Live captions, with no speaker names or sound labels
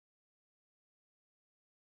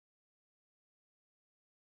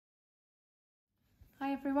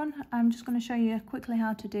Hi everyone, I'm just going to show you quickly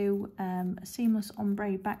how to do a seamless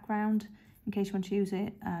ombre background in case you want to use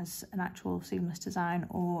it as an actual seamless design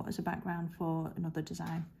or as a background for another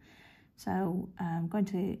design. So I'm going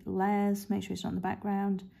to layers, make sure it's not in the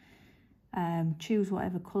background, choose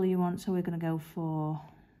whatever colour you want. So we'll go for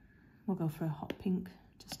a hot pink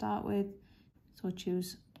to start with. So I'll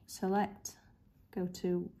choose select, go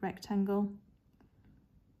to rectangle,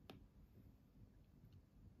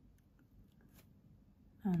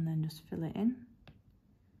 and then just fill it in.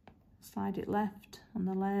 Slide it left on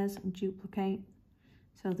the layers and duplicate.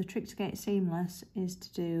 So the trick to get it seamless is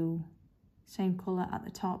to do same colour at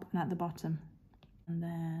the top and at the bottom. And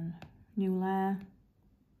then new layer,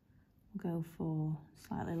 we'll go for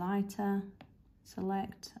slightly lighter,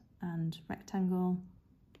 select and rectangle,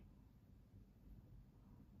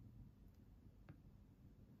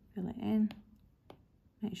 fill it in,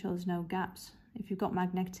 make sure there's no gaps. If you've got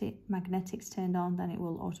magnetics turned on, then it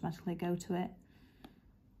will automatically go to it.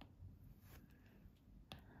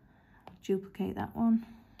 Duplicate that one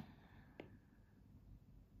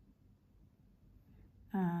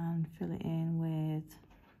and fill it in with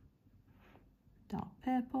dark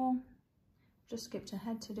purple. Just skipped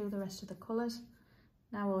ahead to do the rest of the colours.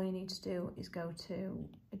 Now all you need to do is go to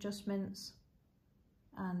adjustments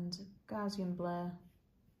and Gaussian blur,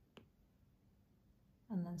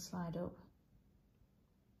 and then slide up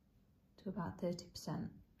to about 30%, and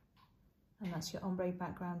that's your ombre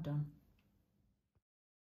background done.